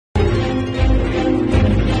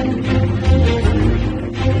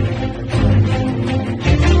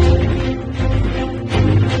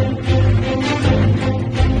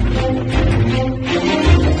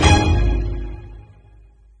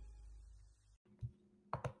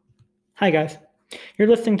Hi, guys. You're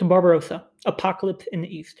listening to Barbarossa, Apocalypse in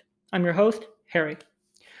the East. I'm your host, Harry.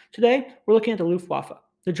 Today, we're looking at the Luftwaffe,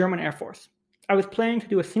 the German Air Force. I was planning to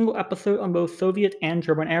do a single episode on both Soviet and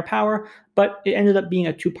German air power, but it ended up being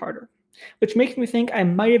a two-parter, which makes me think I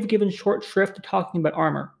might have given short shrift to talking about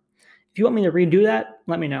armor. If you want me to redo that,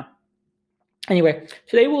 let me know. Anyway,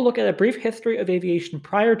 today we'll look at a brief history of aviation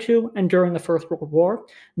prior to and during the First World War,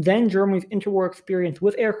 then Germany's interwar experience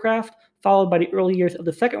with aircraft, followed by the early years of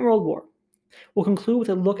the Second World War. We'll conclude with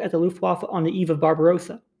a look at the Luftwaffe on the eve of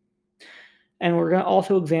Barbarossa. And we're going to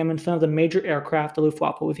also examine some of the major aircraft the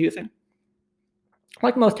Luftwaffe was using.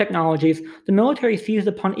 Like most technologies, the military seized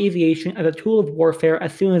upon aviation as a tool of warfare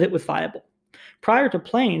as soon as it was viable. Prior to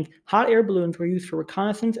planes, hot air balloons were used for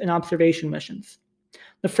reconnaissance and observation missions.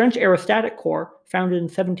 The French Aerostatic Corps, founded in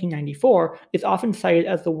 1794, is often cited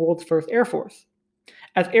as the world's first air force.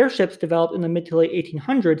 As airships developed in the mid to late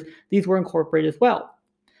 1800s, these were incorporated as well.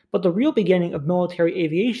 But the real beginning of military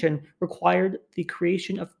aviation required the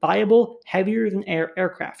creation of viable, heavier-than-air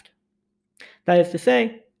aircraft. That is to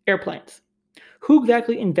say, airplanes. Who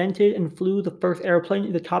exactly invented and flew the first airplane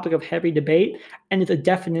is a topic of heavy debate, and is a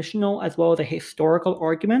definitional as well as a historical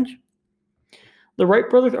argument. The Wright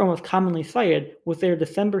brothers are most commonly cited, with their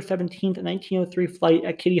December 17, 1903 flight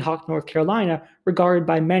at Kitty Hawk, North Carolina, regarded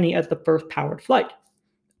by many as the first powered flight.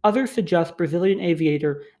 Others suggest Brazilian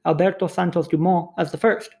aviator Alberto Santos Dumont as the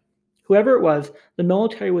first. Whoever it was, the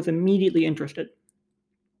military was immediately interested.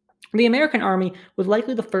 The American Army was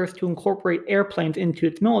likely the first to incorporate airplanes into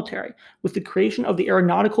its military, with the creation of the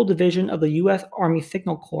Aeronautical Division of the U.S. Army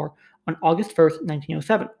Signal Corps on August 1,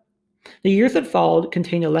 1907. The years that followed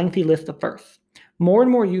contained a lengthy list of firsts. More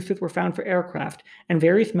and more uses were found for aircraft, and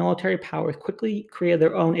various military powers quickly created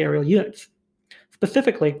their own aerial units.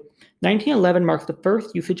 Specifically, 1911 marks the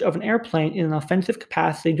first usage of an airplane in an offensive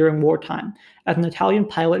capacity during wartime, as an Italian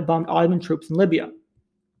pilot bombed Ottoman troops in Libya.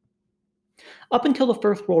 Up until the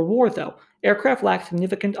First World War, though, aircraft lacked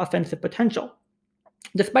significant offensive potential.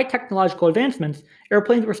 Despite technological advancements,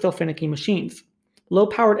 airplanes were still finicky machines.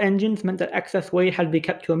 Low-powered engines meant that excess weight had to be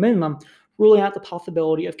kept to a minimum, ruling out the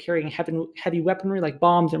possibility of carrying heavy weaponry like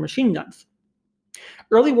bombs or machine guns.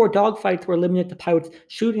 Early war dogfights were limited to pilots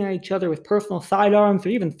shooting at each other with personal sidearms or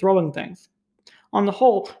even throwing things. On the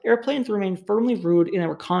whole, airplanes remained firmly rooted in a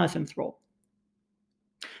reconnaissance role.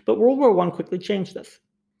 But World War I quickly changed this.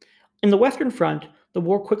 In the Western Front, the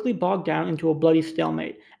war quickly bogged down into a bloody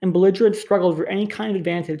stalemate, and belligerents struggled for any kind of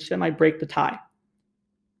advantage that might break the tie.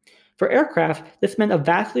 For aircraft, this meant a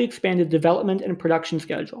vastly expanded development and production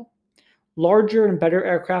schedule. Larger and better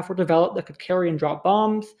aircraft were developed that could carry and drop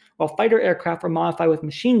bombs, while fighter aircraft were modified with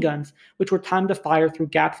machine guns, which were timed to fire through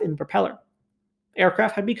gaps in the propeller.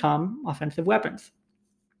 Aircraft had become offensive weapons.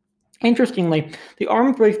 Interestingly, the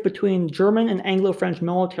arms race between German and Anglo-French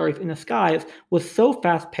militaries in the skies was so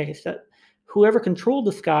fast-paced that whoever controlled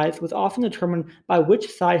the skies was often determined by which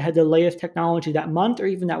side had the latest technology that month or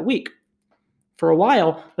even that week. For a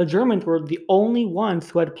while, the Germans were the only ones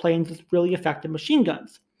who had planes with really effective machine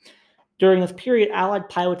guns. During this period, Allied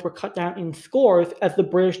pilots were cut down in scores as the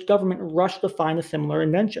British government rushed to find a similar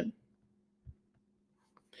invention.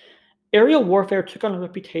 Aerial warfare took on a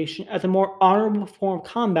reputation as a more honorable form of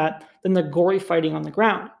combat than the gory fighting on the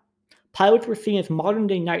ground. Pilots were seen as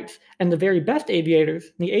modern-day knights, and the very best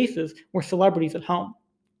aviators, the aces, were celebrities at home.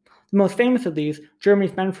 The most famous of these,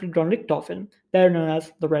 Germany's Manfred von Richthofen, better known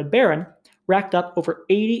as the Red Baron, racked up over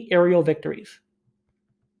 80 aerial victories.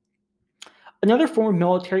 Another form of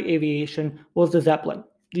military aviation was the Zeppelin,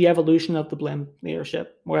 the evolution of the blimp, the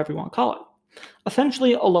airship, whatever you want to call it.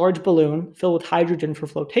 Essentially a large balloon filled with hydrogen for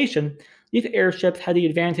flotation, these airships had the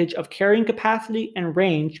advantage of carrying capacity and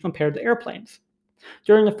range compared to airplanes.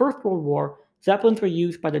 During the First World War, Zeppelins were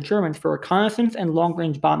used by the Germans for reconnaissance and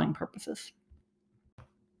long-range bombing purposes.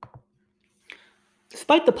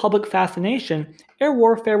 Despite the public fascination, air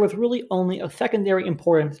warfare was really only of secondary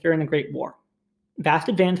importance during the Great War. Vast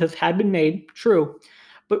advances had been made, true,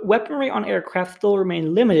 but weaponry on aircraft still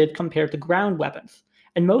remained limited compared to ground weapons,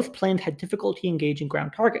 and most planes had difficulty engaging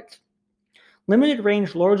ground targets. Limited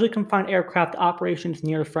range largely confined aircraft operations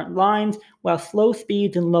near the front lines, while slow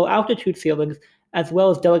speeds and low altitude ceilings, as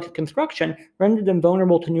well as delicate construction, rendered them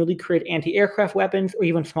vulnerable to newly created anti-aircraft weapons or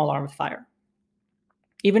even small arms fire.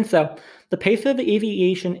 Even so, the pace of the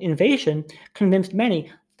aviation invasion convinced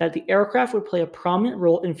many that the aircraft would play a prominent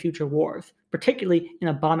role in future wars, particularly in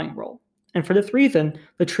a bombing role. And for this reason,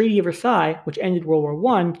 the Treaty of Versailles, which ended World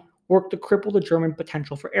War I, worked to cripple the German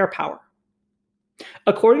potential for air power.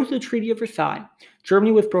 According to the Treaty of Versailles,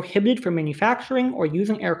 Germany was prohibited from manufacturing or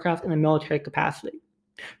using aircraft in a military capacity.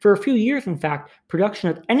 For a few years, in fact, production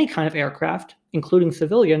of any kind of aircraft, including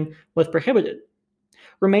civilian, was prohibited.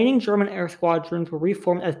 Remaining German air squadrons were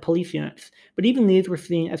reformed as police units, but even these were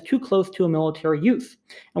seen as too close to a military use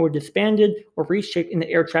and were disbanded or reshaped into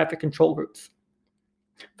air traffic control groups.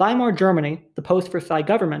 Weimar Germany, the post-Versailles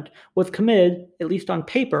government, was committed, at least on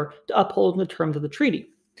paper, to upholding the terms of the treaty,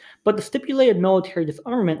 but the stipulated military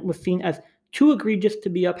disarmament was seen as too egregious to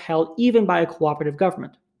be upheld even by a cooperative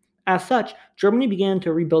government. As such, Germany began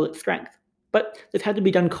to rebuild its strength. But this had to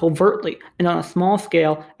be done covertly and on a small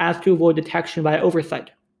scale as to avoid detection by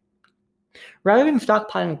oversight. Rather than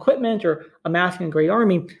stockpiling equipment or amassing a great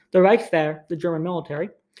army, the Reichswehr, the German military,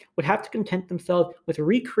 would have to content themselves with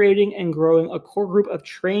recreating and growing a core group of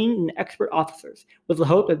trained and expert officers, with the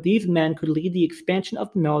hope that these men could lead the expansion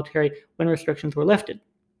of the military when restrictions were lifted.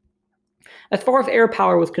 As far as air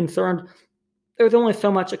power was concerned, there was only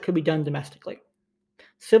so much that could be done domestically.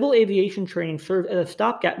 Civil aviation training served as a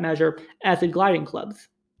stopgap measure, as did gliding clubs.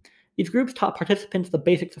 These groups taught participants the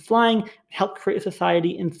basics of flying and helped create a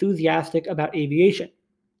society enthusiastic about aviation.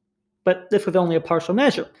 But this was only a partial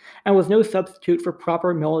measure, and was no substitute for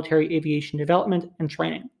proper military aviation development and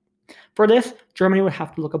training. For this, Germany would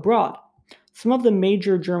have to look abroad. Some of the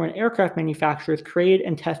major German aircraft manufacturers created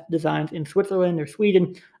and tested designs in Switzerland or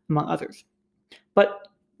Sweden, among others. But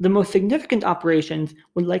the most significant operations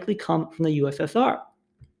would likely come from the USSR.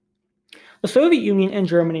 The Soviet Union and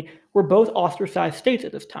Germany were both ostracized states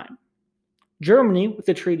at this time. Germany, with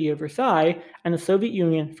the Treaty of Versailles, and the Soviet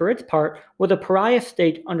Union, for its part, was a pariah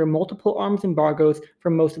state under multiple arms embargoes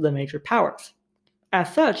from most of the major powers.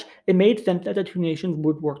 As such, it made sense that the two nations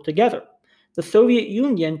would work together. The Soviet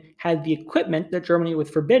Union had the equipment that Germany was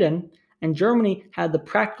forbidden, and Germany had the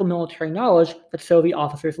practical military knowledge that Soviet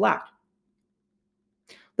officers lacked.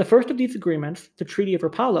 The first of these agreements, the Treaty of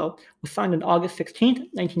Rapallo, was signed on August 16,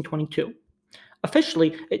 1922.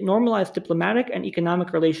 Officially, it normalized diplomatic and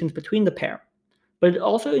economic relations between the pair, but it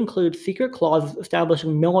also includes secret clauses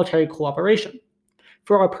establishing military cooperation.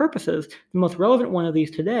 For our purposes, the most relevant one of these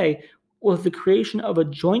today was the creation of a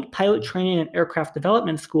joint pilot training and aircraft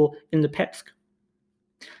development school in Lipetsk.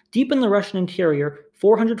 Deep in the Russian interior,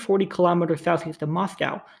 440 kilometers southeast of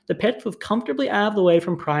Moscow, Lipetsk was comfortably out of the way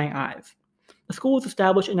from prying eyes. The school was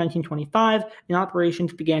established in 1925, and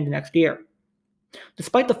operations began the next year.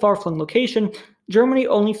 Despite the far-flung location, Germany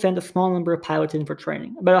only sent a small number of pilots in for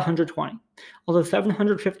training, about 120, although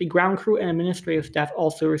 750 ground crew and administrative staff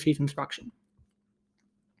also received instruction.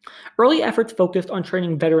 Early efforts focused on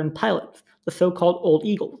training veteran pilots, the so-called Old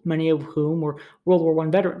Eagles, many of whom were World War I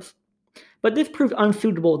veterans. But this proved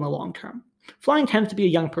unsuitable in the long term. Flying tends to be a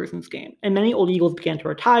young person's game, and many Old Eagles began to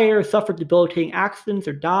retire, suffered debilitating accidents,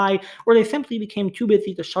 or die, or they simply became too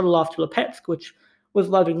busy to shuttle off to Lipetsk, which was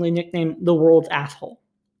lovingly nicknamed the world's asshole.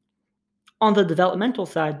 On the developmental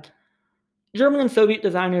side, German and Soviet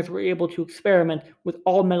designers were able to experiment with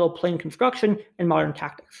all-metal plane construction and modern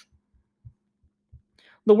tactics.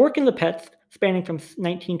 The work in Lipetsk, spanning from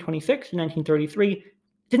 1926 to 1933,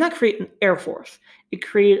 did not create an air force. It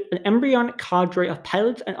created an embryonic cadre of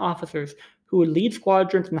pilots and officers who would lead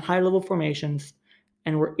squadrons in high-level formations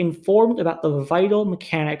and were informed about the vital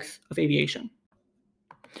mechanics of aviation.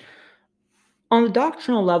 On the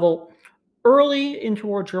doctrinal level, early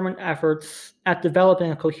interwar German efforts at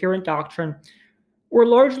developing a coherent doctrine were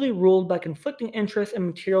largely ruled by conflicting interests and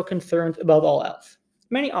material concerns above all else.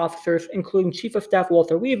 Many officers, including Chief of Staff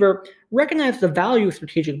Walter Weaver, recognized the value of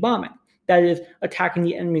strategic bombing, that is, attacking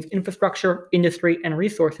the enemy's infrastructure, industry, and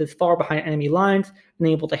resources far behind enemy lines and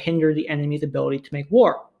able to hinder the enemy's ability to make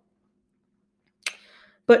war.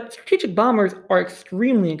 But strategic bombers are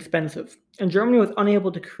extremely expensive, and Germany was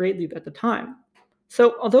unable to create these at the time.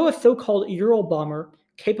 So, although a so-called Ural bomber,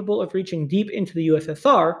 capable of reaching deep into the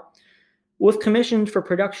USSR, was commissioned for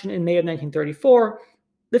production in May of 1934,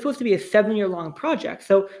 this was to be a 7-year-long project,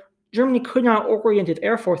 so Germany could not orient its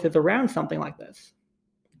air forces around something like this.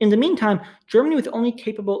 In the meantime, Germany was only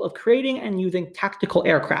capable of creating and using tactical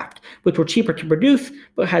aircraft, which were cheaper to produce,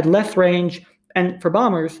 but had less range, and for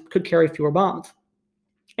bombers, could carry fewer bombs.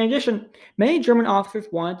 In addition, many German officers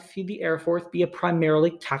wanted to see the Air Force be a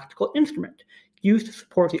primarily tactical instrument, used to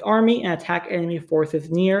support the army and attack enemy forces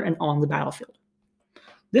near and on the battlefield.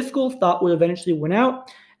 This school of thought would eventually win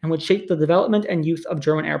out and would shape the development and use of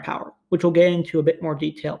German air power, which we'll get into a bit more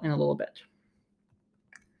detail in a little bit.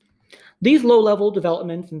 These low-level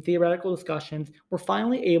developments and theoretical discussions were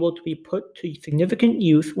finally able to be put to significant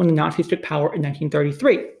use when the Nazis took power in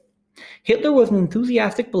 1933. Hitler was an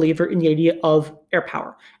enthusiastic believer in the idea of air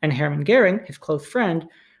power, and Hermann Goering, his close friend,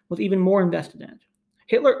 was even more invested in it.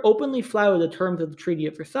 Hitler openly flouted the terms of the Treaty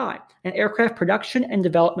of Versailles, and aircraft production and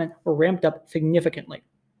development were ramped up significantly.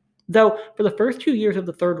 Though, for the first 2 years of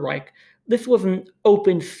the Third Reich, this was an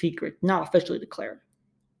open secret, not officially declared.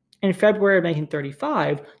 In February of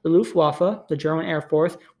 1935, the Luftwaffe, the German Air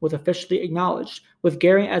Force, was officially acknowledged, with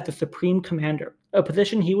Goering as the supreme commander, a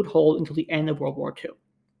position he would hold until the end of World War II.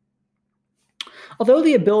 Although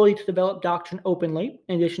the ability to develop doctrine openly,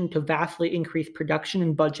 in addition to vastly increased production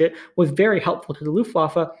and budget, was very helpful to the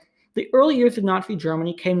Luftwaffe, the early years of Nazi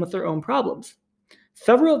Germany came with their own problems.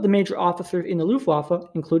 Several of the major officers in the Luftwaffe,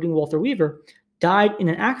 including Walter Wever, died in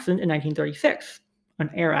an accident in 1936, an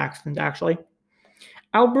air accident actually.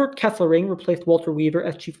 Albert Kesselring replaced Walter Wever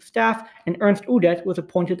as Chief of Staff, and Ernst Udet was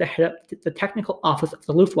appointed to head up the technical office of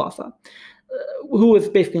the Luftwaffe, who was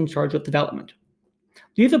basically in charge of development.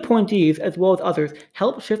 These appointees, as well as others,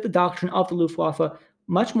 helped shift the doctrine of the Luftwaffe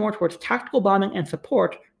much more towards tactical bombing and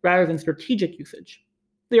support rather than strategic usage.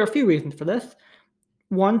 There are a few reasons for this.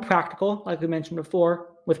 One, practical, like we mentioned before,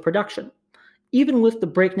 with production. Even with the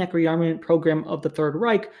breakneck rearmament program of the Third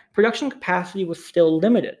Reich, production capacity was still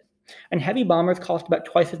limited, and heavy bombers cost about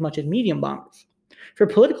twice as much as medium bombers. For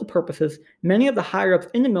political purposes, many of the higher-ups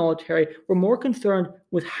in the military were more concerned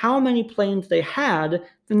with how many planes they had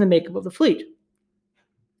than the makeup of the fleet.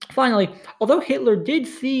 Finally, although Hitler did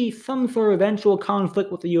see some sort of eventual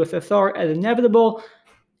conflict with the USSR as inevitable,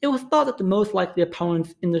 it was thought that the most likely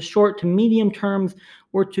opponents in the short to medium terms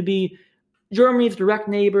were to be Germany's direct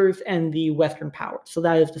neighbors and the Western powers. So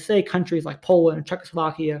that is to say, countries like Poland,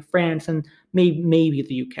 Czechoslovakia, France, and maybe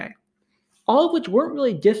the UK. All of which weren't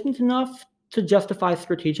really distant enough to justify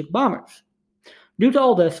strategic bombers. Due to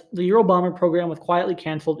all this, the Eurobomber program was quietly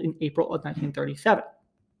canceled in April of 1937.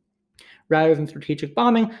 Rather than strategic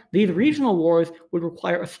bombing, these regional wars would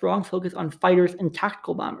require a strong focus on fighters and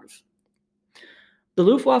tactical bombers. The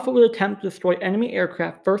Luftwaffe would attempt to destroy enemy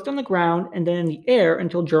aircraft first on the ground and then in the air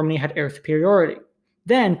until Germany had air superiority.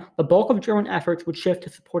 Then, the bulk of German efforts would shift to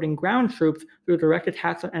supporting ground troops through direct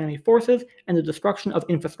attacks on enemy forces and the destruction of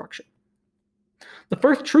infrastructure. The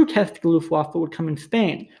first true test of the Luftwaffe would come in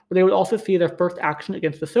Spain, where they would also see their first action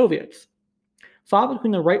against the Soviets. Fought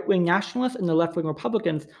between the right-wing nationalists and the left-wing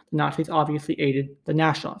Republicans, the Nazis obviously aided the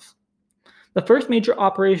nationalists. The first major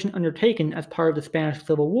operation undertaken as part of the Spanish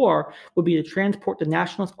Civil War would be to transport the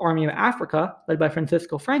Nationalist Army of Africa, led by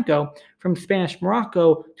Francisco Franco, from Spanish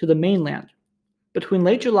Morocco to the mainland. Between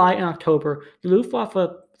late July and October, the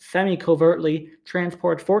Luftwaffe semi-covertly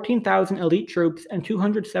transported 14,000 elite troops and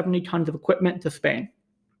 270 tons of equipment to Spain.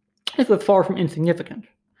 This was far from insignificant,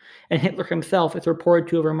 and Hitler himself is reported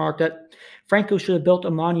to have remarked that Franco should have built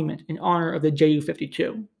a monument in honor of the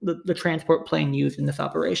Ju-52, the transport plane used in this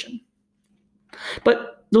operation.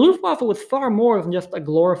 But the Luftwaffe was far more than just a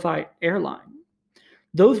glorified airline.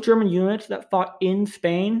 Those German units that fought in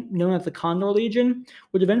Spain, known as the Condor Legion,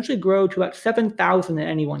 would eventually grow to about 7,000 at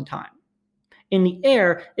any one time. In the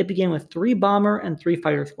air, it began with 3 bomber and 3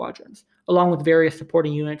 fighter squadrons, along with various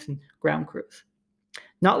supporting units and ground crews.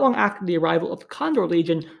 Not long after the arrival of the Condor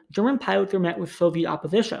Legion, German pilots were met with Soviet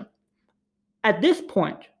opposition. At this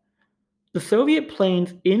point, the Soviet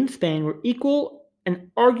planes in Spain were equal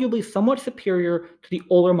and arguably somewhat superior to the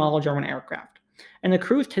older model German aircraft, and the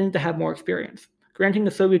crews tended to have more experience, granting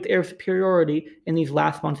the Soviets air superiority in these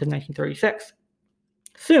last months of 1936.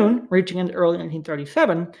 Soon, reaching into early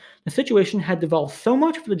 1937, the situation had devolved so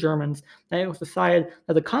much for the Germans that it was decided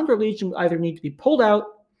that the Condor Legion would either need to be pulled out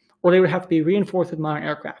or they would have to be reinforced with modern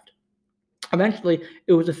aircraft. Eventually,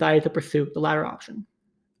 it was decided to pursue the latter option.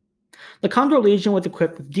 The Condor Legion was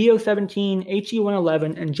equipped with Do-17,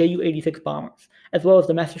 HE-111, and Ju-86 bombers, as well as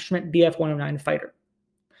the Messerschmitt Bf-109 fighter.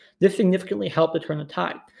 This significantly helped to turn the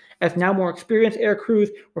tide, as now more experienced air crews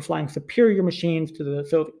were flying superior machines to the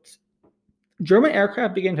Soviets. German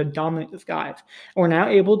aircraft began to dominate the skies, and were now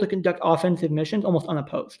able to conduct offensive missions almost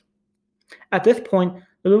unopposed. At this point,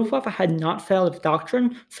 the Luftwaffe had not failed its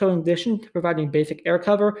doctrine, so in addition to providing basic air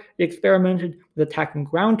cover, it experimented with attacking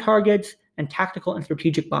ground targets and tactical and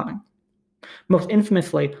strategic bombing. Most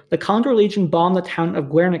infamously, the Condor Legion bombed the town of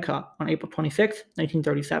Guernica on April 26,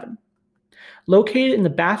 1937. Located in the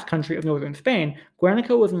Basque Country of northern Spain,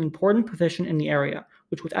 Guernica was an important position in the area,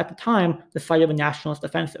 which was at the time the site of a nationalist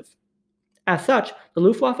offensive. As such, the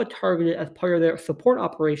Luftwaffe targeted as part of their support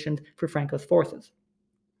operations for Franco's forces.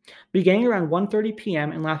 Beginning around 1:30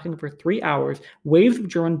 p.m. and lasting for 3 hours, waves of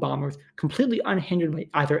German bombers, completely unhindered by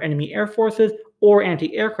either enemy air forces or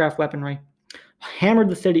anti-aircraft weaponry, hammered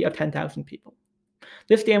the city of 10,000 people.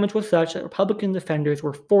 This damage was such that Republican defenders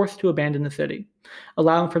were forced to abandon the city,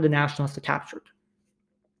 allowing for the nationalists to capture it.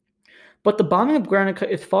 But the bombing of Guernica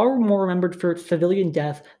is far more remembered for its civilian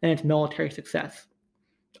deaths than its military success.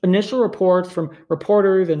 Initial reports from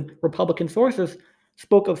reporters and Republican sources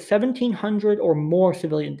spoke of 1,700 or more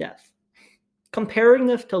civilian deaths. Comparing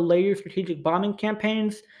this to later strategic bombing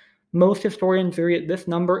campaigns, most historians agree that this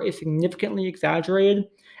number is significantly exaggerated,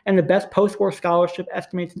 and the best post-war scholarship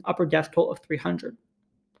estimates an upper death toll of 300.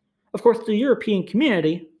 Of course, to the European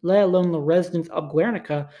community, let alone the residents of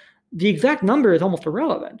Guernica, the exact number is almost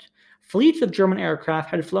irrelevant. Fleets of German aircraft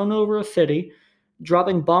had flown over a city,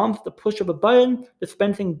 dropping bombs at the push of a button,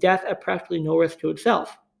 dispensing death at practically no risk to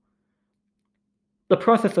itself. The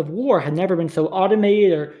process of war had never been so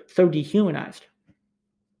automated or so dehumanized.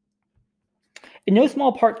 In no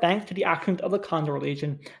small part thanks to the actions of the Condor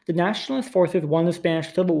Legion, the nationalist forces won the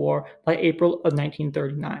Spanish Civil War by April of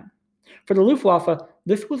 1939. For the Luftwaffe,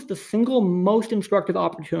 this was the single most instructive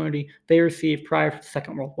opportunity they received prior to the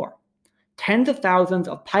Second World War. Tens of thousands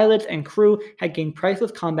of pilots and crew had gained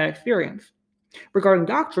priceless combat experience. Regarding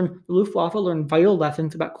doctrine, the Luftwaffe learned vital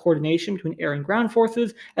lessons about coordination between air and ground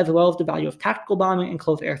forces, as well as the value of tactical bombing and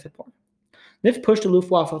close air support. This pushed the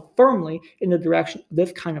Luftwaffe firmly in the direction of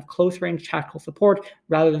this kind of close-range tactical support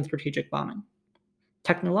rather than strategic bombing.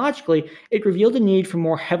 Technologically, it revealed the need for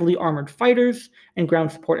more heavily armored fighters and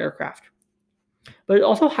ground support aircraft. But it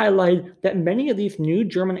also highlighted that many of these new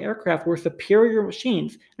German aircraft were superior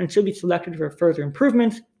machines and should be selected for further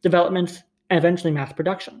improvements, developments, and eventually mass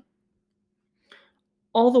production.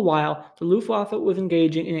 All the while, the Luftwaffe was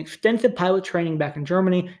engaging in extensive pilot training back in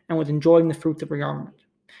Germany and was enjoying the fruits of rearmament.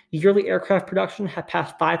 Yearly aircraft production had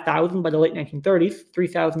passed 5,000 by the late 1930s,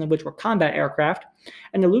 3,000 of which were combat aircraft,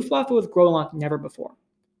 and the Luftwaffe was growing like never before.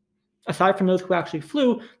 Aside from those who actually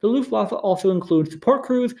flew, the Luftwaffe also includes support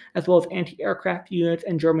crews as well as anti-aircraft units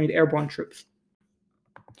and Germany's airborne troops.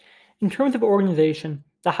 In terms of organization,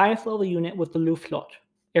 the highest level unit was the Luftflotte,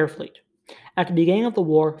 air fleet. At the beginning of the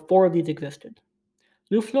war, 4 of these existed.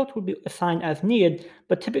 Luftflotte would be assigned as needed,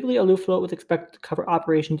 but typically a Luftflotte was expected to cover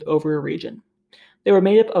operations over a region. They were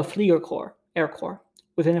made up of Fliegerkorps, Air Corps.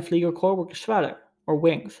 Within a Fliegerkorps were Geschwader, or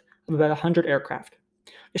wings, of about 100 aircraft.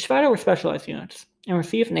 Geschwader were specialized units, and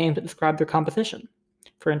received names that describe their composition.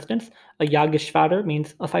 For instance, a Jagdgeschwader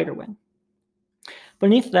means a fighter wing.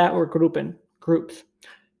 Beneath that were groups,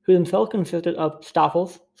 who themselves consisted of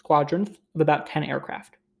Staffels, squadrons, of about 10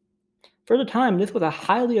 aircraft. For the time, this was a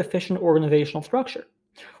highly efficient organizational structure.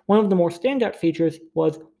 One of the more standout features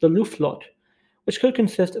was the Luftflotte, which could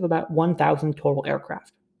consist of about 1,000 total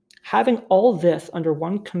aircraft. Having all this under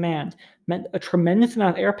one command meant a tremendous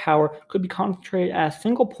amount of air power could be concentrated at a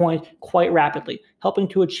single point quite rapidly, helping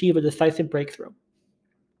to achieve a decisive breakthrough.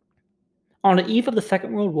 On the eve of the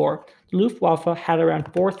Second World War, the Luftwaffe had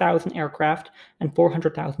around 4,000 aircraft and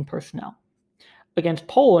 400,000 personnel. Against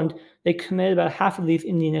Poland, they committed about half of these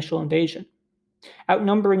in the initial invasion,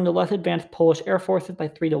 outnumbering the less advanced Polish air forces by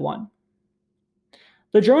 3-1.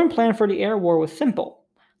 The German plan for the air war was simple.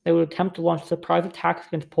 They would attempt to launch surprise attacks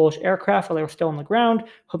against Polish aircraft while they were still on the ground,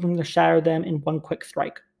 hoping to shatter them in one quick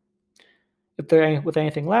strike. If there was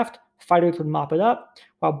anything left, fighters would mop it up,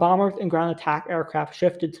 while bombers and ground attack aircraft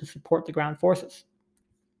shifted to support the ground forces.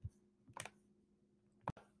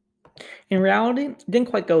 In reality, it didn't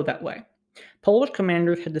quite go that way. Polish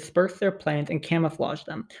commanders had dispersed their planes and camouflaged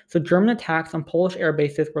them, so German attacks on Polish air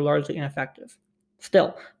bases were largely ineffective.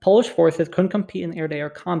 Still, Polish forces couldn't compete in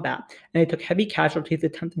air-to-air combat, and they took heavy casualties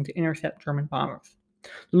attempting to intercept German bombers.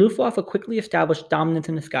 The Luftwaffe quickly established dominance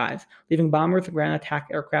in the skies, leaving bombers and ground attack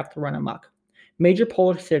aircraft to run amok. Major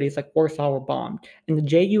Polish cities like Warsaw were bombed, and the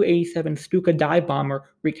Ju-87 Stuka dive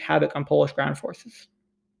bomber wreaked havoc on Polish ground forces.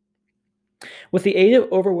 With the aid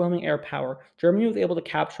of overwhelming air power, Germany was able to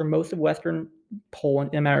capture most of western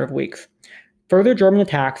Poland in a matter of weeks. Further German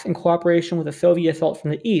attacks, in cooperation with the Soviet assault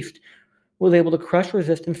from the east, was able to crush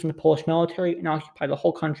resistance from the Polish military and occupy the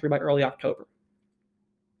whole country by early October.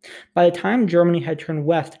 By the time Germany had turned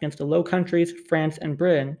west against the Low Countries, France, and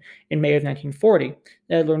Britain in May of 1940,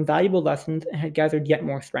 it had learned valuable lessons and had gathered yet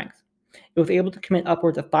more strength. It was able to commit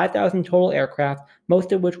upwards of 5,000 total aircraft,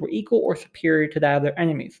 most of which were equal or superior to that of their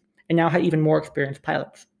enemies, and now had even more experienced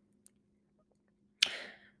pilots.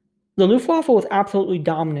 The Luftwaffe was absolutely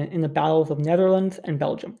dominant in the battles of Netherlands and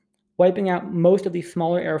Belgium, wiping out most of these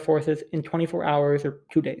smaller air forces in 24 hours or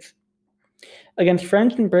 2 days. Against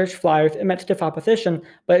French and British flyers, it met stiff opposition,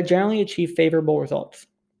 but it generally achieved favorable results.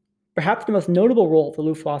 Perhaps the most notable role of the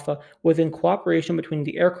Luftwaffe was in cooperation between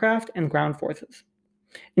the aircraft and ground forces.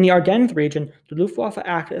 In the Ardennes region, the Luftwaffe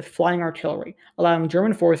acted as flying artillery, allowing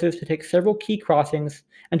German forces to take several key crossings,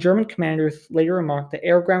 and German commanders later remarked that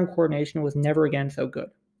air-ground coordination was never again so good.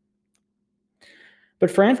 But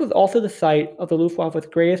France was also the site of the Luftwaffe's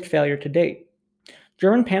greatest failure to date.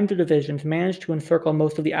 German panzer divisions managed to encircle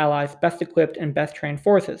most of the Allies' best equipped and best trained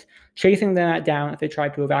forces, chasing them down as they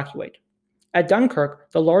tried to evacuate. At Dunkirk,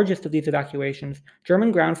 the largest of these evacuations,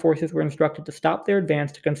 German ground forces were instructed to stop their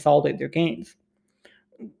advance to consolidate their gains.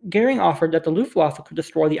 Goering offered that the Luftwaffe could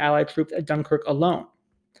destroy the Allied troops at Dunkirk alone.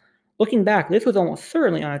 Looking back, this was almost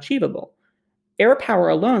certainly unachievable. Air power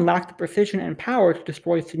alone lacked the precision and power to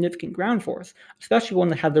destroy a significant ground force, especially one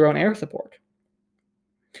that had their own air support.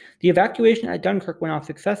 The evacuation at Dunkirk went off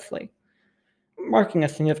successfully, marking a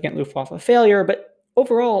significant Luftwaffe failure, but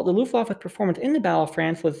overall, the Luftwaffe's performance in the Battle of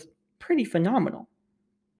France was pretty phenomenal.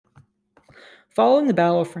 Following the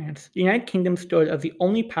Battle of France, the United Kingdom stood as the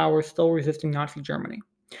only power still resisting Nazi Germany.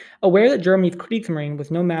 Aware that Germany's Kriegsmarine was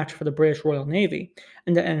no match for the British Royal Navy,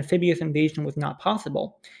 and that an amphibious invasion was not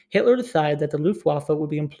possible, Hitler decided that the Luftwaffe would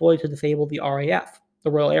be employed to disable the RAF,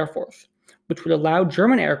 the Royal Air Force, which would allow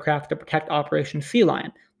German aircraft to protect Operation Sea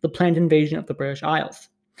Lion, the planned invasion of the British Isles.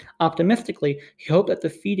 Optimistically, he hoped that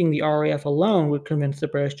defeating the RAF alone would convince the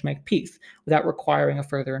British to make peace, without requiring a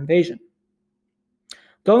further invasion.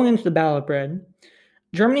 Going into the Battle of Britain,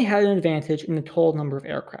 Germany had an advantage in the total number of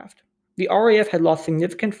aircraft. The RAF had lost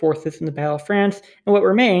significant forces in the Battle of France, and what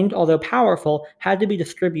remained, although powerful, had to be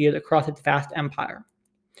distributed across its vast empire.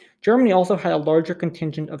 Germany also had a larger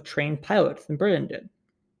contingent of trained pilots than Britain did.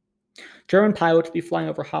 German pilots would be flying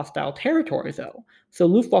over hostile territories, though, so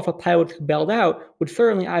Luftwaffe pilots who bailed out would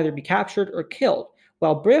certainly either be captured or killed,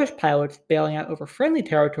 while British pilots bailing out over friendly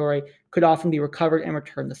territory could often be recovered and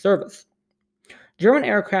returned to service. German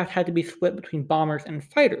aircraft had to be split between bombers and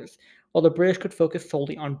fighters, while the British could focus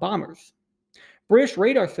solely on bombers. British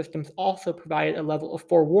radar systems also provided a level of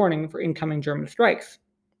forewarning for incoming German strikes.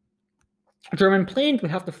 German planes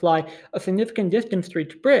would have to fly a significant distance to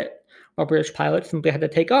reach Britain, while British pilots simply had to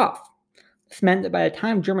take off. This meant that by the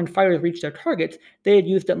time German fighters reached their targets, they had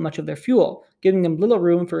used up much of their fuel, giving them little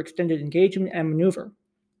room for extended engagement and maneuver.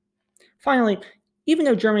 Finally, even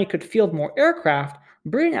though Germany could field more aircraft,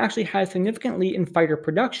 Britain actually had a significant lead in fighter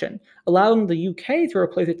production, allowing the UK to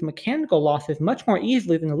replace its mechanical losses much more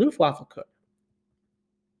easily than the Luftwaffe could.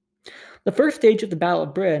 The first stage of the Battle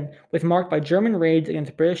of Britain was marked by German raids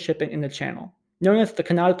against British shipping in the Channel. Known as the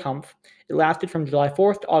Kanalkampf, it lasted from July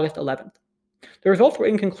 4th to August 11th. The results were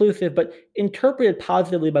inconclusive, but interpreted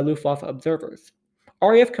positively by Luftwaffe observers.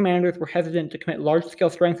 RAF commanders were hesitant to commit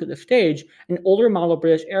large-scale strength at this stage, and older model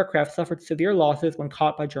British aircraft suffered severe losses when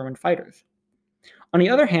caught by German fighters. On the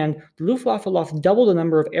other hand, the Luftwaffe lost double the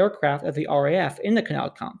number of aircraft as the RAF in the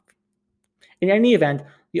Kanalkampf. In any event,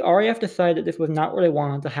 the RAF decided that this was not where they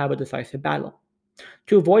wanted to have a decisive battle.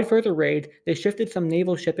 To avoid further raids, they shifted some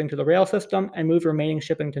naval shipping to the rail system and moved remaining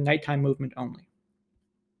shipping to nighttime movement only.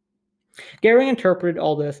 Goering interpreted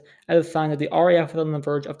all this as a sign that the RAF was on the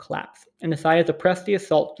verge of collapse, and decided to press the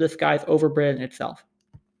assault to disguise over Britain itself.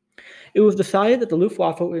 It was decided that the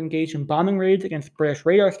Luftwaffe would engage in bombing raids against British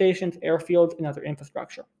radar stations, airfields, and other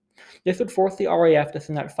infrastructure. This would force the RAF to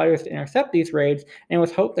send out fighters to intercept these raids, and it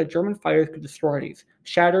was hoped that German fighters could destroy these,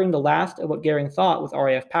 shattering the last of what Goering thought was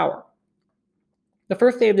RAF power. The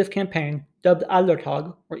first day of this campaign, dubbed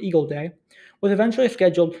Adlertag, or Eagle Day, was eventually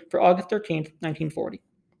scheduled for August 13, 1940.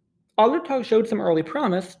 Adlertag showed some early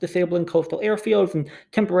promise, disabling coastal airfields and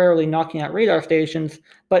temporarily knocking out radar stations,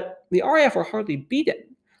 but the RAF were hardly beaten.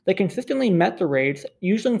 They consistently met the raids,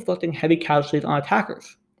 usually inflicting heavy casualties on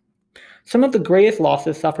attackers. Some of the greatest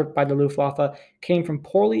losses suffered by the Luftwaffe came from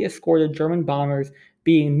poorly escorted German bombers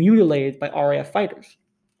being mutilated by RAF fighters.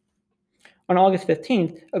 On August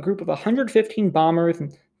 15th, a group of 115 bombers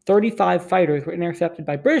and 35 fighters were intercepted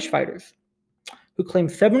by British fighters, who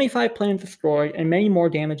claimed 75 planes destroyed and many more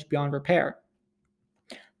damaged beyond repair.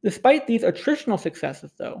 Despite these attritional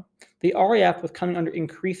successes, though, the RAF was coming under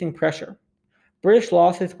increasing pressure. British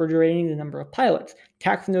losses were draining the number of pilots,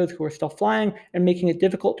 taxing those who were still flying, and making it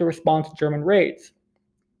difficult to respond to German raids.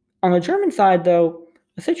 On the German side, though,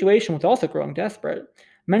 the situation was also growing desperate.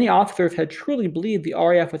 Many officers had truly believed the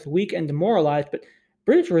RAF was weak and demoralized, but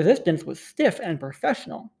British resistance was stiff and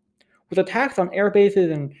professional. With attacks on air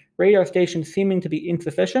bases and radar stations seeming to be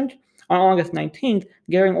insufficient, on August 19th,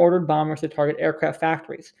 Goering ordered bombers to target aircraft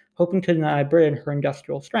factories, hoping to deny Britain her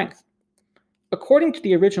industrial strength. According to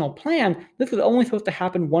the original plan, this was only supposed to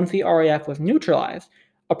happen once the RAF was neutralized,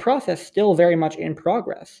 a process still very much in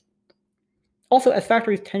progress. Also, as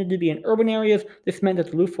factories tended to be in urban areas, this meant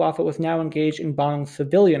that the Luftwaffe was now engaged in bombing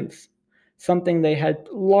civilians, something they had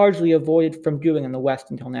largely avoided from doing in the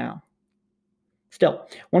West until now. Still,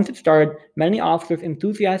 once it started, many officers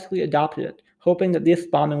enthusiastically adopted it, hoping that this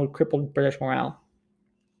bombing would cripple British morale.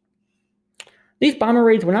 These bomber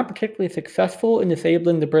raids were not particularly successful in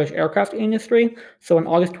disabling the British aircraft industry, so on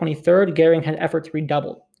August 23rd, Goering had efforts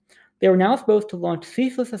redoubled. They were now supposed to launch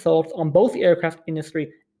ceaseless assaults on both the aircraft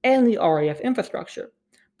industry and the RAF infrastructure.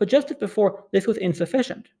 But just as before, this was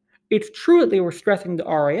insufficient. It's true that they were stressing the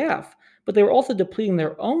RAF, but they were also depleting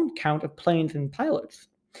their own count of planes and pilots.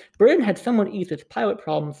 Britain had somewhat eased its pilot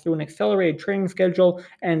problems through an accelerated training schedule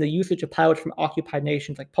and the usage of pilots from occupied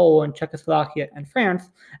nations like Poland, Czechoslovakia, and France,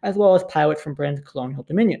 as well as pilots from Britain's colonial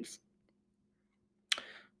dominions.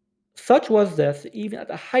 Such was this that even at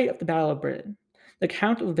the height of the Battle of Britain, the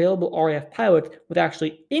count of available RAF pilots was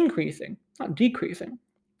actually increasing, not decreasing.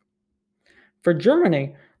 For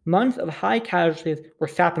Germany, months of high casualties were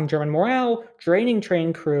sapping German morale, draining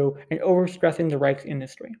trained crew, and overstressing the Reich's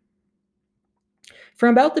industry. From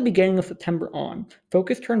about the beginning of September on,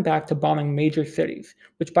 focus turned back to bombing major cities,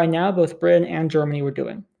 which by now both Britain and Germany were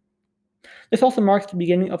doing. This also marks the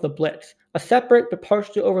beginning of the Blitz, a separate but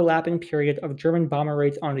partially overlapping period of German bomber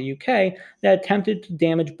raids on the UK that attempted to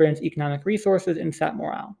damage Britain's economic resources and sap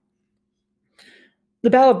morale. The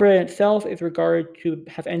Battle of Britain itself is regarded to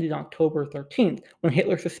have ended on October 13th, when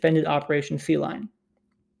Hitler suspended Operation Sea Lion.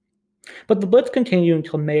 But the Blitz continued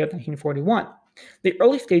until May of 1941. The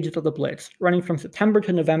early stages of the Blitz, running from September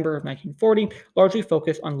to November of 1940, largely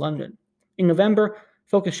focused on London. In November,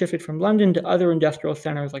 focus shifted from London to other industrial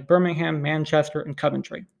centers like Birmingham, Manchester, and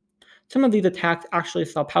Coventry. Some of these attacks actually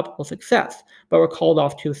saw palpable success, but were called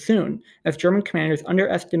off too soon, as German commanders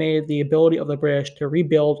underestimated the ability of the British to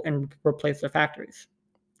rebuild and replace their factories.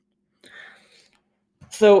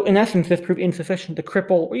 So, in essence, this proved insufficient to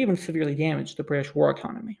cripple or even severely damage the British war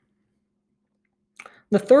economy.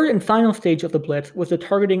 The third and final stage of the Blitz was the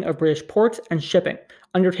targeting of British ports and shipping,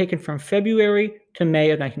 undertaken from February to May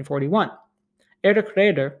of 1941. Erich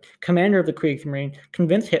Raeder, commander of the Kriegsmarine,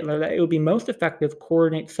 convinced Hitler that it would be most effective to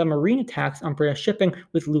coordinate submarine attacks on British shipping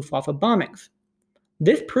with Luftwaffe bombings.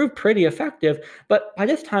 This proved pretty effective, but by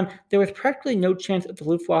this time, there was practically no chance of the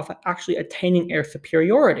Luftwaffe actually attaining air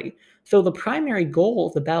superiority, so the primary goal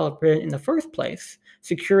of the Battle of Britain in the first place,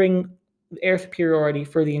 securing air superiority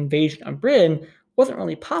for the invasion of Britain, wasn't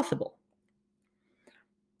really possible.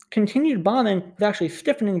 Continued bombing was actually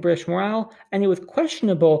stiffening British morale, and it was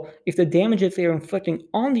questionable if the damages they were inflicting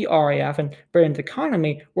on the RAF and Britain's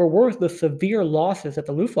economy were worth the severe losses that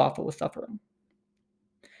the Luftwaffe was suffering.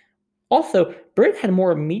 Also, Britain had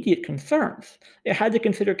more immediate concerns. It had to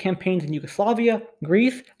consider campaigns in Yugoslavia,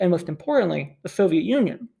 Greece, and most importantly, the Soviet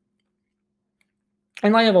Union.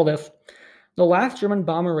 In light of all this, the last German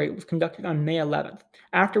bomber raid was conducted on May 11th,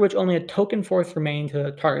 after which only a token force remained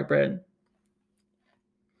to target Britain.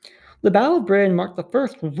 The Battle of Britain marked the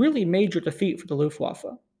first really major defeat for the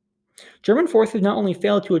Luftwaffe. German forces not only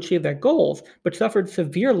failed to achieve their goals, but suffered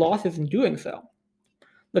severe losses in doing so.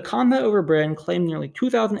 The combat over Britain claimed nearly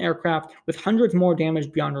 2,000 aircraft, with hundreds more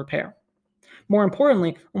damaged beyond repair. More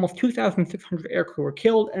importantly, almost 2,600 aircrew were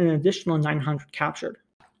killed and an additional 900 captured.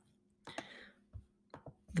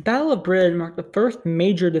 The Battle of Britain marked the first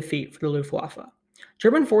major defeat for the Luftwaffe.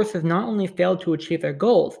 German forces not only failed to achieve their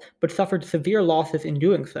goals, but suffered severe losses in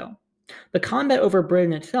doing so. The combat over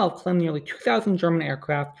Britain itself claimed nearly 2,000 German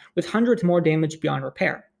aircraft, with hundreds more damaged beyond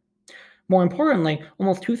repair. More importantly,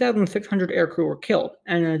 almost 2,600 aircrew were killed,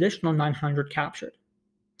 and an additional 900 captured.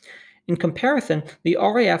 In comparison, the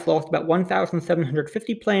RAF lost about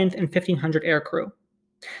 1,750 planes and 1,500 aircrew,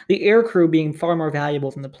 the aircrew being far more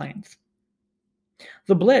valuable than the planes.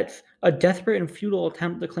 The Blitz, a desperate and futile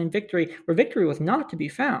attempt to claim victory where victory was not to be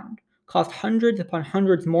found, cost hundreds upon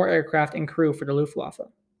hundreds more aircraft and crew for the Luftwaffe.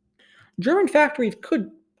 German factories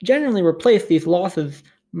could generally replace these losses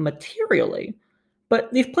materially,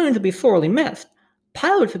 but these planes would be sorely missed.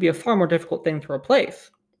 Pilots would be a far more difficult thing to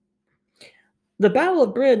replace. The Battle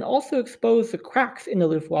of Britain also exposed the cracks in the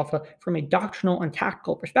Luftwaffe from a doctrinal and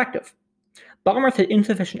tactical perspective. Bombers had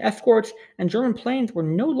insufficient escorts, and German planes were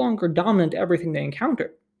no longer dominant to everything they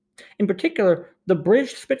encountered. In particular, the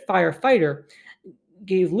British Spitfire fighter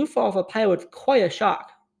gave Luftwaffe pilots quite a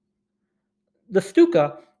shock. The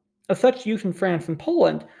Stuka, of such use in France and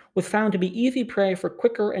Poland, was found to be easy prey for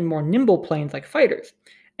quicker and more nimble planes like fighters,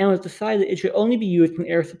 and was decided it should only be used when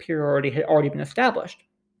air superiority had already been established.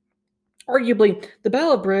 Arguably, the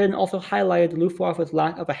Battle of Britain also highlighted the Luftwaffe's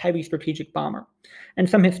lack of a heavy strategic bomber, and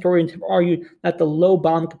some historians have argued that the low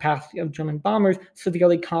bomb capacity of German bombers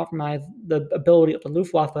severely compromised the ability of the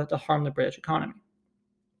Luftwaffe to harm the British economy.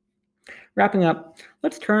 Wrapping up,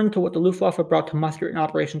 let's turn to what the Luftwaffe brought to muster in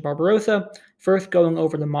Operation Barbarossa, first going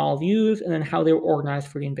over the models used and then how they were organized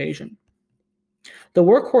for the invasion. The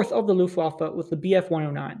workhorse of the Luftwaffe was the Bf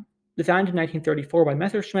 109. Designed in 1934 by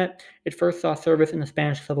Messerschmitt, it first saw service in the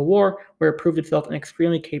Spanish Civil War, where it proved itself an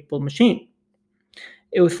extremely capable machine.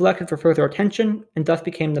 It was selected for further attention and thus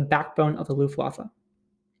became the backbone of the Luftwaffe.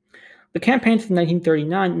 The campaigns of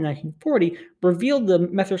 1939 and 1940 revealed the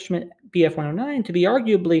Messerschmitt Bf-109 to be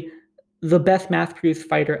arguably the best mass-produced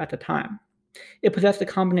fighter at the time. It possessed a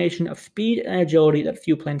combination of speed and agility that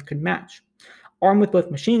few planes could match. Armed with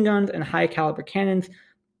both machine guns and high-caliber cannons,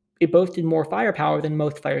 it boasted more firepower than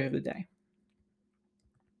most fighters of the day.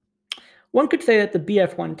 One could say that the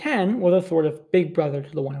Bf-110 was a sort of big brother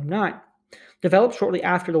to the 109. Developed shortly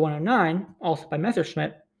after the 109, also by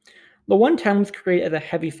Messerschmitt, the 110 was created as a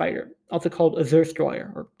heavy fighter, also called a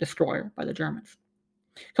Zerstroyer, or destroyer, by the Germans.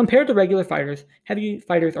 Compared to regular fighters, heavy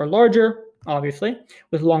fighters are larger, obviously,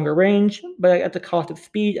 with longer range, but at the cost of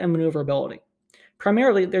speed and maneuverability.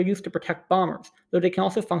 Primarily, they're used to protect bombers, though they can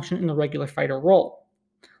also function in the regular fighter role.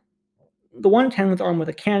 The 110 was armed with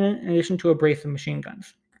a cannon in addition to a brace of machine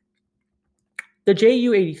guns. The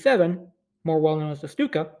Ju-87, more well known as the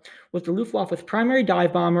Stuka, was the Luftwaffe's primary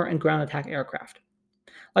dive bomber and ground attack aircraft.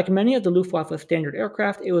 Like many of the Luftwaffe's standard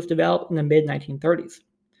aircraft, it was developed in the mid-1930s.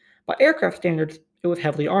 By aircraft standards, it was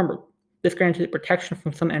heavily armored. This granted it protection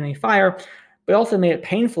from some enemy fire, but also made it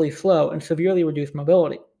painfully slow and severely reduced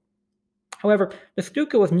mobility. However, the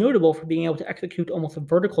Stuka was notable for being able to execute almost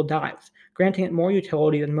vertical dives, granting it more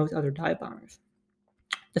utility than most other dive bombers.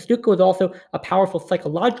 The Stuka was also a powerful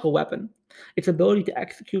psychological weapon. Its ability to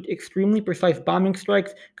execute extremely precise bombing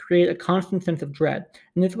strikes created a constant sense of dread,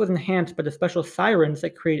 and this was enhanced by the special sirens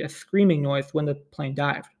that created a screaming noise when the plane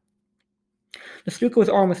dived. The Stuka was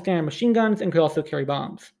armed with standard machine guns and could also carry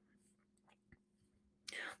bombs.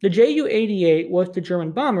 The Ju-88 was to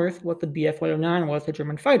German bombers what the Bf-109 was to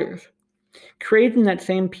German fighters. Created in that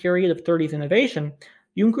same period of 30s innovation,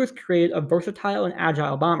 Junkers created a versatile and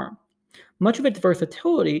agile bomber. Much of its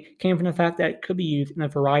versatility came from the fact that it could be used in a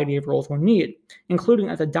variety of roles when needed, including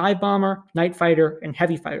as a dive bomber, night fighter, and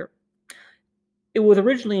heavy fighter. It was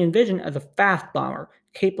originally envisioned as a fast bomber,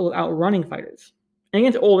 capable of outrunning fighters. And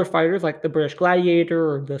against older fighters like the British Gladiator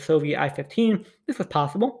or the Soviet I-15, this was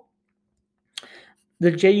possible. The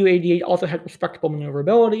Ju-88 also had respectable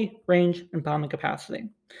maneuverability, range, and bombing capacity.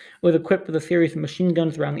 It was equipped with a series of machine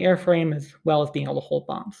guns around the airframe, as well as being able to hold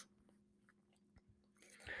bombs.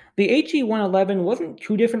 The HE-111 wasn't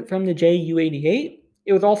too different from the Ju-88.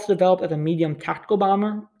 It was also developed as a medium tactical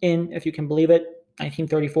bomber in, if you can believe it,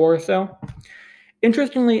 1934 or so.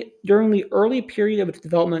 Interestingly, during the early period of its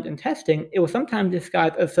development and testing, it was sometimes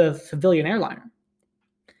disguised as a civilian airliner.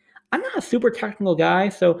 I'm not a super technical guy,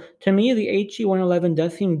 so to me the HE-111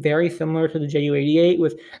 does seem very similar to the Ju-88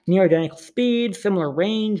 with near identical speed, similar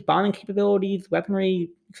range, bombing capabilities,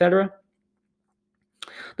 weaponry, etc.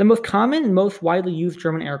 The most common and most widely used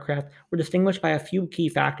German aircraft were distinguished by a few key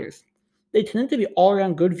factors. They tended to be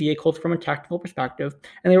all-around good vehicles from a technical perspective,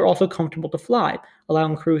 and they were also comfortable to fly,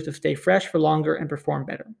 allowing crews to stay fresh for longer and perform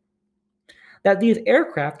better. That these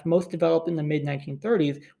aircraft, most developed in the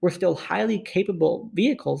mid-1930s, were still highly capable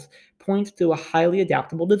vehicles points to a highly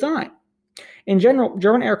adaptable design. In general,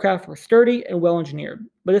 German aircraft were sturdy and well-engineered,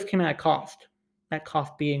 but this came at a cost. That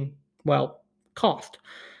cost being, well, cost.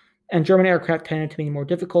 And German aircraft tended to be more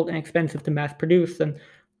difficult and expensive to mass produce than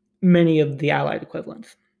many of the Allied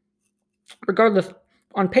equivalents. Regardless,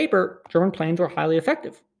 on paper, German planes were highly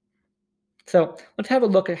effective. So let's have a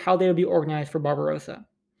look at how they would be organized for Barbarossa,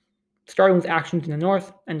 starting with actions in the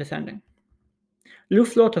north and descending.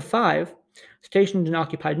 Luftflotte 5, stationed in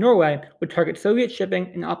occupied Norway, would target Soviet shipping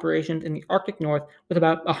and operations in the Arctic North with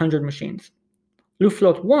about 100 machines.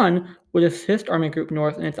 Luftflotte 1 would assist Army Group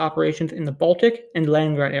North in its operations in the Baltic and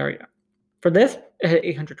Leningrad area. For this, it had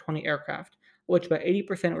 820 aircraft, which about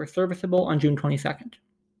 80% were serviceable on June 22nd.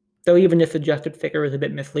 Though even this suggested figure is a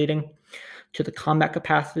bit misleading. To the combat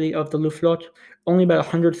capacity of the Luftflotte, only about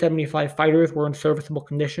 175 fighters were in serviceable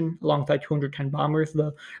condition, alongside 210 bombers,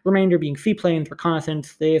 the remainder being seaplanes,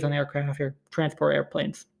 reconnaissance, liaison aircraft, or transport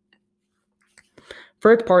airplanes.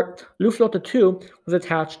 For its part, Luftflotte 2 was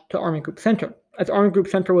attached to Army Group Center. As Army Group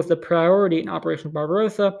Center was the priority in Operation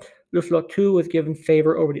Barbarossa, Luftflotte 2 was given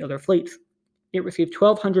favor over the other fleets. It received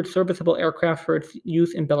 1,200 serviceable aircraft for its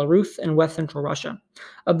use in Belarus and West Central Russia.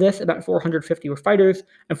 Of this, about 450 were fighters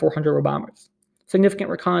and 400 were bombers. Significant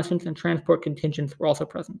reconnaissance and transport contingents were also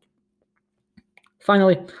present.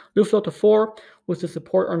 Finally, Luftflotte 4 was to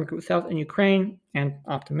support Army Group South in Ukraine and,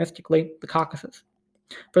 optimistically, the Caucasus.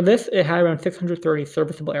 For this, it had around 630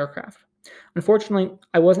 serviceable aircraft. Unfortunately,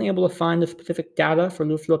 I wasn't able to find the specific data for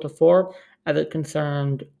Luftflotte 4 as it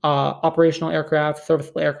concerned operational aircraft,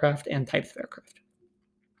 serviceable aircraft, and types of aircraft.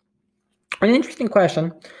 An interesting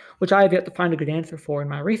question which I have yet to find a good answer for in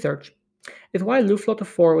my research, is why Luftwaffe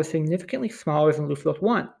 4 was significantly smaller than Luftwaffe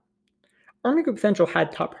 1. Army Group Central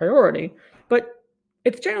had top priority, but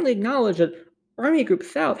it's generally acknowledged that Army Group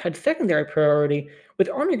South had secondary priority, with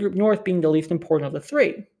Army Group North being the least important of the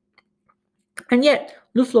three. And yet,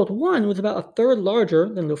 Luftwaffe 1 was about a third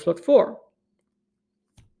larger than Luftwaffe 4.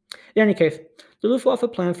 In any case, the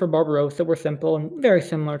Luftwaffe plans for Barbarossa were simple and very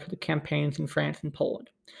similar to the campaigns in France and Poland,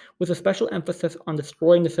 with a special emphasis on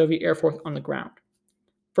destroying the Soviet Air Force on the ground.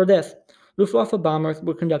 For this, Luftwaffe bombers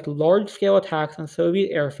would conduct large-scale attacks on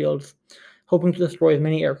Soviet airfields, hoping to destroy as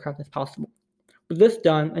many aircraft as possible. With this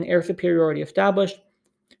done and air superiority established,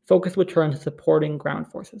 focus would turn to supporting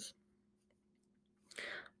ground forces.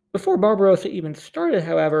 Before Barbarossa even started,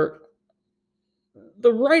 however,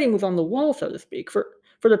 the writing was on the wall, so to speak. For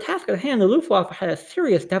the task at hand, the Luftwaffe had a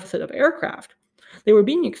serious deficit of aircraft. They were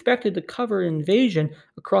being expected to cover an invasion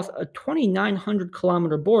across a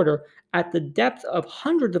 2,900-kilometer border at the depth of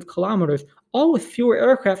hundreds of kilometers, all with fewer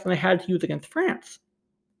aircraft than they had to use against France.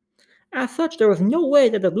 As such, there was no way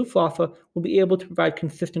that the Luftwaffe would be able to provide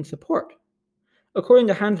consistent support. According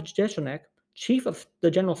to Hans Jeselnik, chief of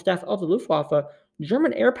the General Staff of the Luftwaffe,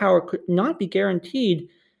 German air power could not be guaranteed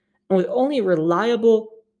and was only reliable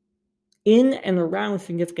in and around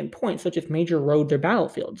significant points, such as major roads or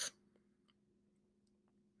battlefields.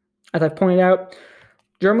 As I pointed out,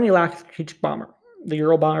 Germany lacked a strategic bomber. The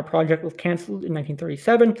Eurobomber project was canceled in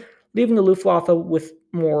 1937, leaving the Luftwaffe with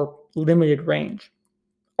more limited range.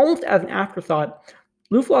 Almost as an afterthought,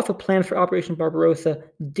 Luftwaffe plans for Operation Barbarossa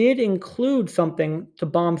did include something to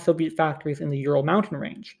bomb Soviet factories in the Ural mountain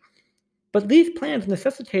range. But these plans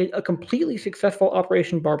necessitated a completely successful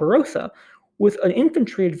Operation Barbarossa, with an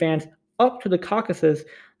infantry advance up to the Caucasus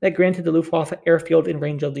that granted the Luftwaffe airfields in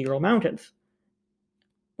range of the Ural Mountains.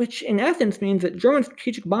 Which in essence means that German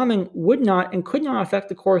strategic bombing would not and could not affect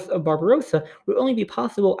the course of Barbarossa, would only be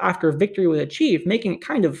possible after victory was achieved, making it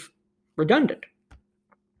kind of redundant.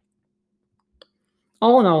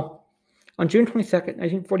 All in all, on June 22,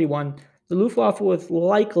 1941, the Luftwaffe was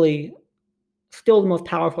likely still the most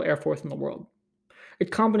powerful air force in the world. Its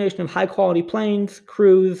combination of high-quality planes,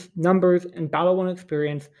 crews, numbers, and battle-won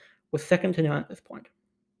experience was second to none at this point.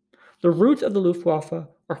 The roots of the Luftwaffe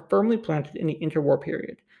are firmly planted in the interwar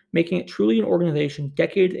period, making it truly an organization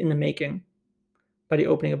decades in the making by the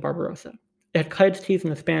opening of Barbarossa. It had cut its teeth in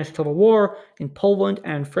the Spanish Civil War, in Poland,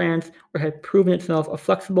 and in France, where it had proven itself a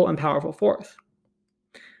flexible and powerful force.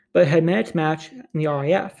 But it had met its match in the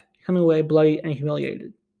RAF, coming away bloody and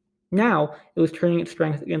humiliated. Now, it was turning its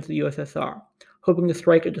strength against the USSR, hoping to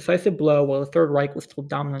strike a decisive blow while the Third Reich was still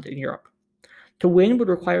dominant in Europe. To win would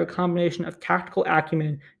require a combination of tactical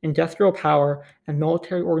acumen, industrial power, and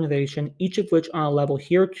military organization, each of which on a level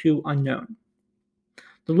hereto unknown.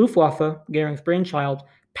 The Luftwaffe, Goering's brainchild,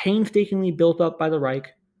 painstakingly built up by the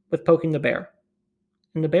Reich, was poking the bear.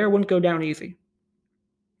 And the bear wouldn't go down easy.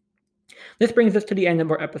 This brings us to the end of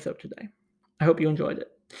our episode today. I hope you enjoyed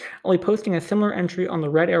it. I'll be posting a similar entry on the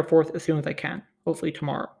Red Air Force as soon as I can, hopefully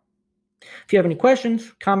tomorrow. If you have any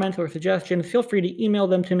questions, comments, or suggestions, feel free to email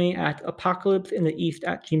them to me at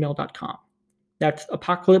apocalypseintheeast@gmail.com. That's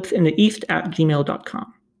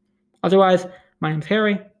apocalypseintheeast@gmail.com. Otherwise, my name's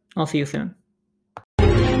Harry. I'll see you soon.